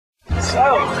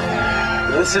So,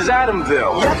 this is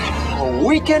Adamville. Yep, a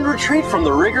weekend retreat from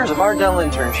the rigors of our Dell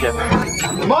internship.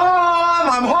 Mom,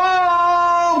 I'm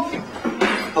home!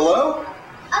 Hello?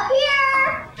 Up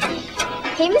here!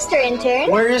 Hey, Mr. Intern.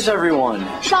 Where is everyone?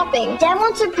 Shopping. Dad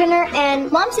wants a printer,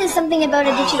 and Mom says something about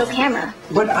a digital camera.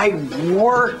 But I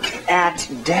work at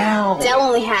Dell. Dell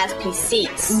only has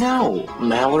PCs. No,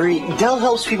 Mallory. Dell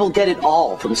helps people get it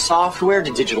all, from software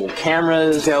to digital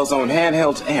cameras. Dell's own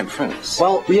handhelds and printers.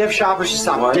 Well, we have shoppers to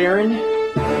stop. What? Darren,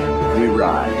 we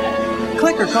ride.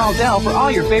 Click or call Dell for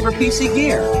all your favorite PC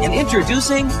gear. And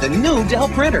introducing the new Dell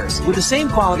printers with the same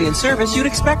quality and service you'd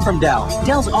expect from Dell.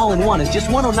 Dell's all-in-one is just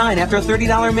 $109 after a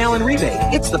 $30 mail-in rebate.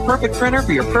 It's the perfect printer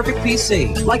for your perfect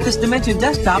PC. Like this Dimension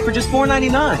desktop for just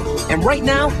 $499. And right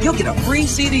now, you'll get a free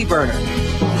CD burner.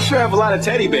 You sure have a lot of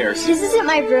teddy bears. This isn't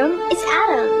my room. It's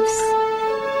Adam's.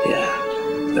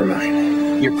 Yeah, they're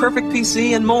mine. Your perfect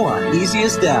PC and more. Easy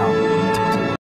as Dell.